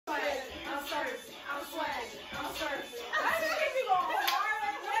I'm sweating. I'm sweating. I think if you go hard,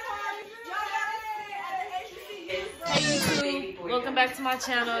 hey YouTube, welcome back to my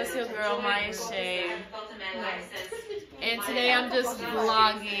channel. It's your girl Maya Shay. And today I'm just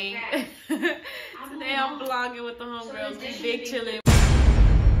vlogging. Today I'm vlogging with the homegirls. We big chillin'.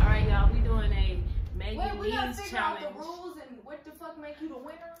 Alright y'all, we doing a Megan we gotta figure challenge. out the rules and what the fuck make you the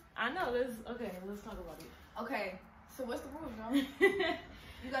winner. I know this. Okay, let's talk about it. Okay, so what's the rules, y'all?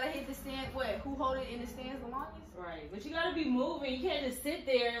 You gotta hit the stand. What? Who hold it in the stands the longest? Right, but you gotta be moving. You can't just sit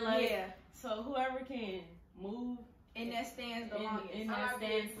there like. Yeah. So whoever can move in that stands the longest. In that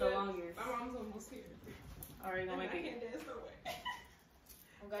stands the longest. My mom's almost here. All right, gonna make it. I can't dance no way.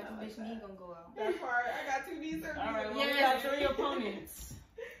 I got two bitch knee gonna go out. That part, I got 2 knees. All right, well, we got 3 opponents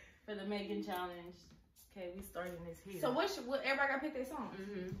for the Megan challenge. Okay, we starting this here. So what everybody gotta pick their song?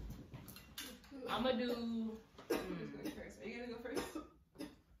 I'm gonna do. Are you gonna go first?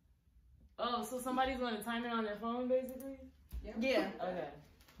 Oh, so somebody's gonna time it on their phone, basically? Yeah. Okay.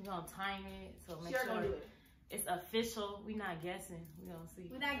 We're gonna time it, so make Sure sure gonna do it. it's official. We're not guessing. We're gonna see.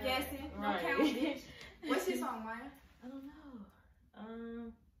 We're not guessing. Right. No count, bitch. What's your song, Maya? I don't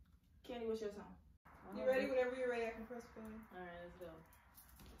know. Kenny, what's your song? You ready? Whenever you're ready, I can press play. All right, let's go.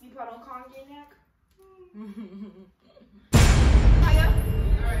 You put on Kanye neck? Maya?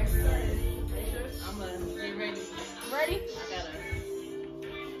 Alright, start. I'm gonna get ready. Ready? I gotta.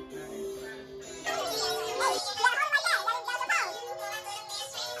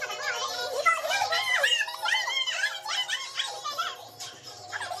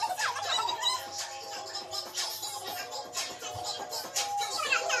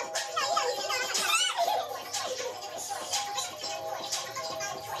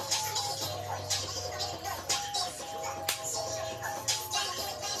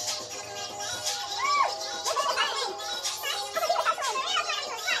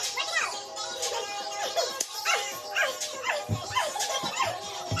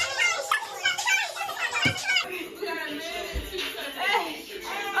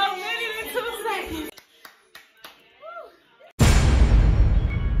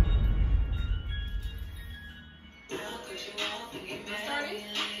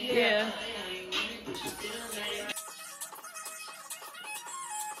 Yeah.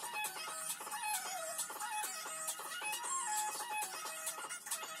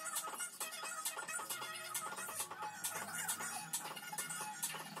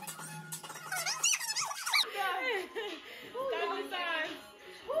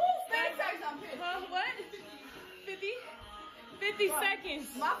 What? 50 seconds.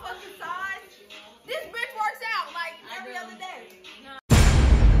 My fucking size. This bitch works out like every other day. No.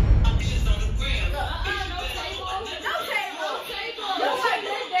 No table. No table. No like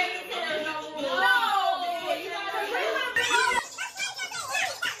this day. There's no rules. No. You gotta bring my bitch.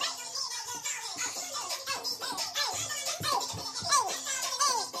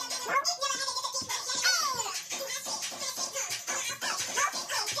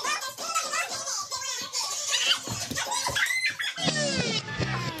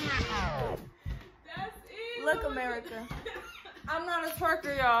 Look, America. I'm not a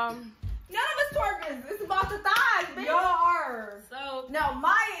twerker, y'all. None of us twerkers. It's about the thighs, bitch. Y'all are. So No,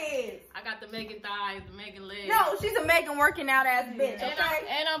 Maya is. I got the Megan thighs, the Megan legs. No, she's a Megan working out ass bitch, okay?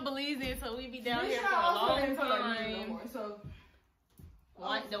 And I'm Belizean, so we be down here for a long time. So,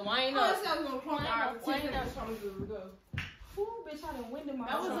 The wind oh, up. that sounds a little fun. Wind up. Ooh, bitch, I done winded my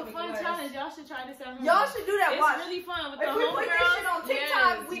That was a fun challenge. Y'all should try this at home. Y'all should do that. It's Watch. really fun with the If we put this shit on homegirls.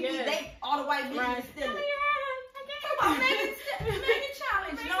 TikTok, we be they all the white bitches Right. stealing. Megan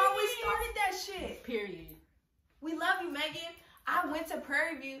challenge. No, we started that shit. Period. We love you, Megan. I went to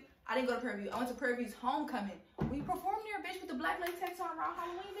Prairie View. I didn't go to Prairie View. I went to Prairie View's homecoming. We performed there, bitch, with the black latex on around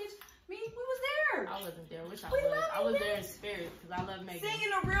Halloween, bitch. We was there. I wasn't there. Wish I We was. love I you, was bitch. there in spirit because I love Megan.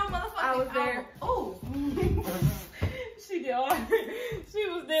 Singing a real motherfucking I was there. Oh. She did all. She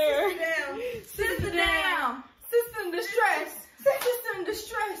was there. Sister down. Sister in distress. Sister in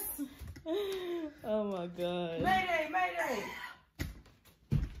distress. Oh my god. Mayday, mayday.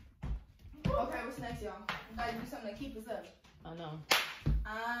 Okay, what's next, y'all? We gotta do something to keep us up. I know.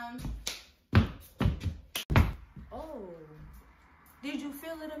 Oh. Did you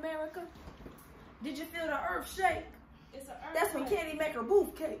feel it, America? Did you feel the earth shake? It's an earth. That's when Candy make her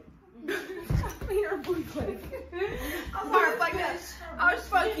booth cake. I mean her booth cake. I'm sorry, fuck that. I was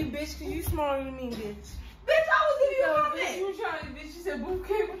fuck you, bitch, cause you smaller than me, bitch. Bitch, I was giving you a comment. You were trying to, bitch. You said booth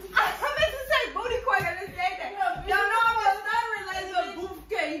cake. I meant to say booty quake. I didn't say that. Y'all know I was stuttering like a booth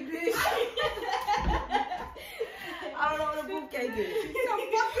cake, bitch. I don't know what a booth cake is. The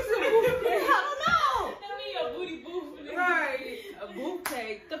fuck is a booth cake? I don't know. That mean a booty booth. Right. A booth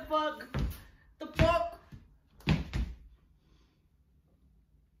cake. The fuck? The fuck?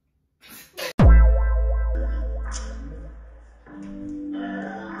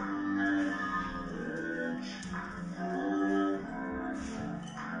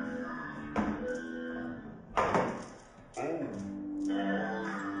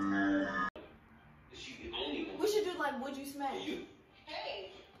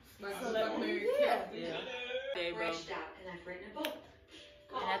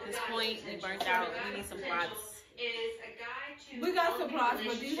 this point. We burnt out. We need some plots. We got some plots,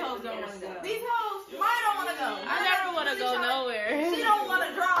 but these hoes don't want to go. These hoes, mine don't want to go. I never want to go nowhere. She don't want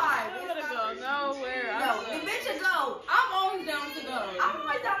to drive. I want to go nowhere. No, the bitch should go. I'm always down to go. I'm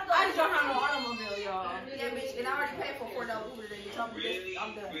always down to go. I just don't have no automobile, y'all. Yeah, bitch, and I already paid for $4 Uber today, bitch. I'm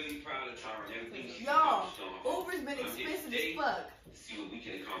done. Y'all, Uber's been expensive as fuck. See what we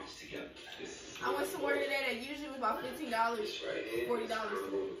can accomplish together. I went somewhere today that usually was about $15, $40. Damn.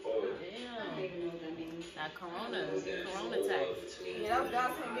 That corona tax. Yeah, that was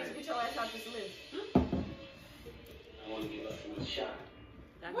God's saying, bitch, get your ass out this lift. I want to give us a shot.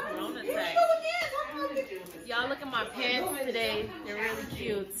 That corona tax. Y'all look at my pants today. They're really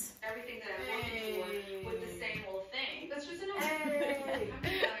cute. Everything that I wanted for with the same old thing. That's just enough.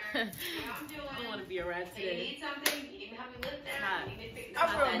 I want to be a rat You need today. something, you need to help me lift that. You need to fix I'm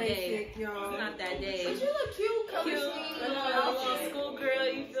real that day. basic, y'all. It's not that day. But you look cute, color Cute, scheme, little school girl,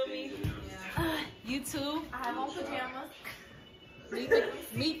 you feel me? You too. I have on pajamas.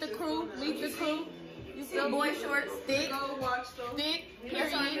 Meet the crew. Meet the crew. You feel me? Boy shorts, thick. Go watch those. Thick.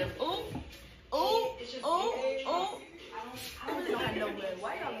 Period. Ooh. Ooh. Ooh. Ooh. I really don't have no blood.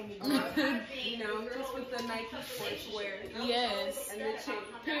 Why y'all let me do You know, just with the Nike sportswear. Yes. And the chain.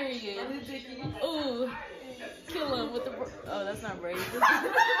 Period. And the dickies. Ooh. Kill him with the. Oh, that's not braids. With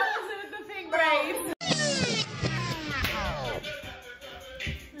the pink braids.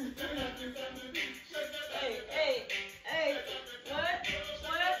 Hey. What?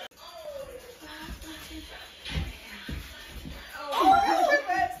 Oh,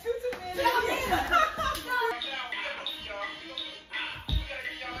 that's too many.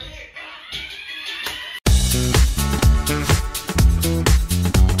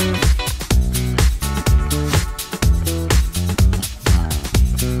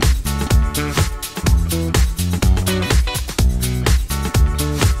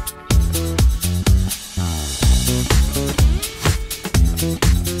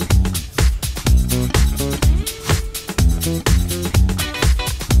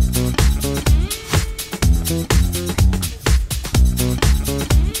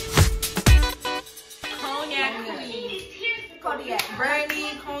 Kodiak, brandy,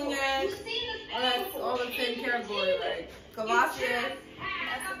 cognac, all the 10 category, right? Cavassier.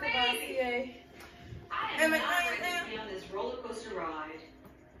 That's a Cavassier. I am not ready to be on this roller coaster ride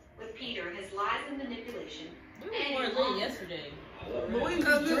with Peter and his lies and manipulation. We were lit yesterday. But we was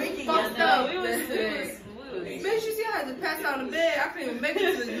drinking Yeah, stuff. we was. Bitch, you see I had to pass out in bed. I couldn't even make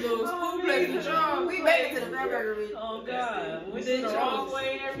it to the little school place with y'all. We made it to the grandburger, bitch. Oh God, we did the wrong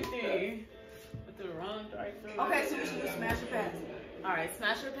way and everything. Went through the wrong drive-thru. Okay, so we should do smash or pass. All right,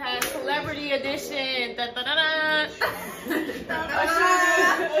 smash or pass, celebrity edition. Da da da da.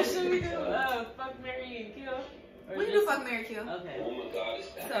 What should we do? Fuck, marry, and kill. Or We can do fuck, marry, kill. Okay. Oh my God, it's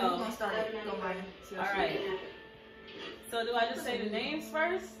that. So, who's gonna start it? Go mine. All right. So do I just say the names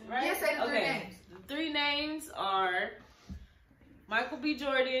first, right? Yeah, say the three names. The three names are Michael B.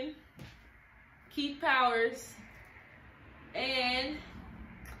 Jordan, Keith Powers, and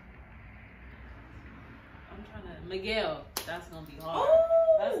I'm trying to Miguel. That's gonna be hard.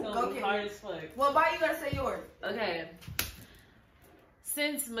 That's Ooh, gonna go be get hard it. as fuck. Well, why you gotta say yours? Okay.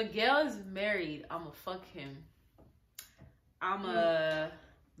 Since Miguel is married, I'ma fuck him. I'ma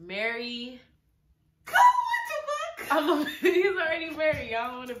marry. He's already married. I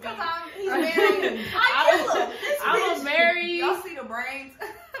don't want to be. He's married. I kill him. I'ma marry. Y'all see the brains?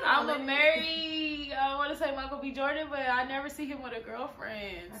 I'ma marry. I want to say Michael B. Jordan, but I never see him with a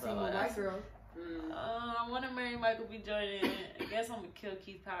girlfriend. I So see my white girl. I want to marry Michael B. Jordan. I guess I'm gonna kill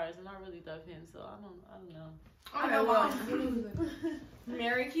Keith Powers, and I really love him, so I don't know. Okay, well,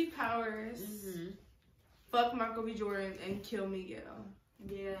 marry Keith Powers, fuck Michael B. Jordan, and kill Miguel.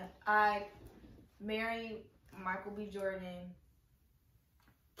 Yeah, I marry Michael B. Jordan.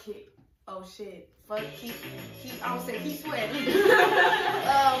 Oh shit. Fuck Keith. I would say Keith Sweat.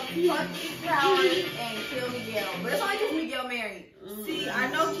 Fuck Keith Powers and kill Miguel. But it's only because Miguel married. See, I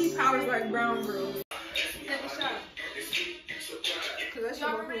know Keith Powers like brown girls. Take a shot. Cause that shit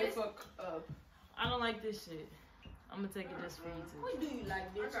Y'all will remember this? fuck up. I don't like this shit. I'm gonna take it just for you What do you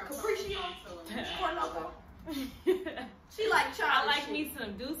like, bitch? I got Capriccio? Corn Loco? two. She like chocolate. I like shit. me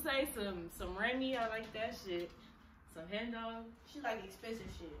some Douce, some Remy. I like that shit. Some hen dog. She like expensive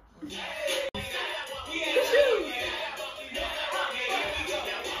shit.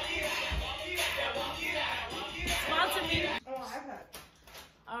 Sponsor me. Oh, iPad.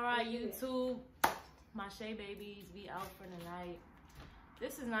 All right, YouTube, my Shay babies, we out for the night.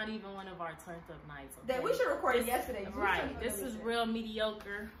 This is not even one of our turned up nights. Okay? That we should record it yesterday. Right, this is real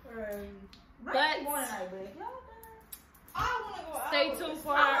mediocre. Right. But I wanna go out. stay stay tuned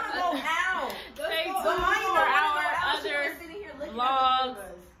for I wanna go out. stay tuned But mine for don't wanna our go out. She other was sitting here looking vlogs. at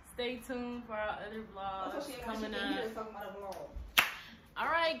the Stay tuned for our other vlogs coming up. talking about a vlog. All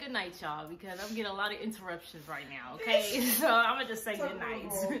right, good night, y'all, because I'm getting a lot of interruptions right now. Okay, so I'm gonna just say good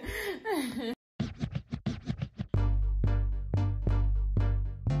night.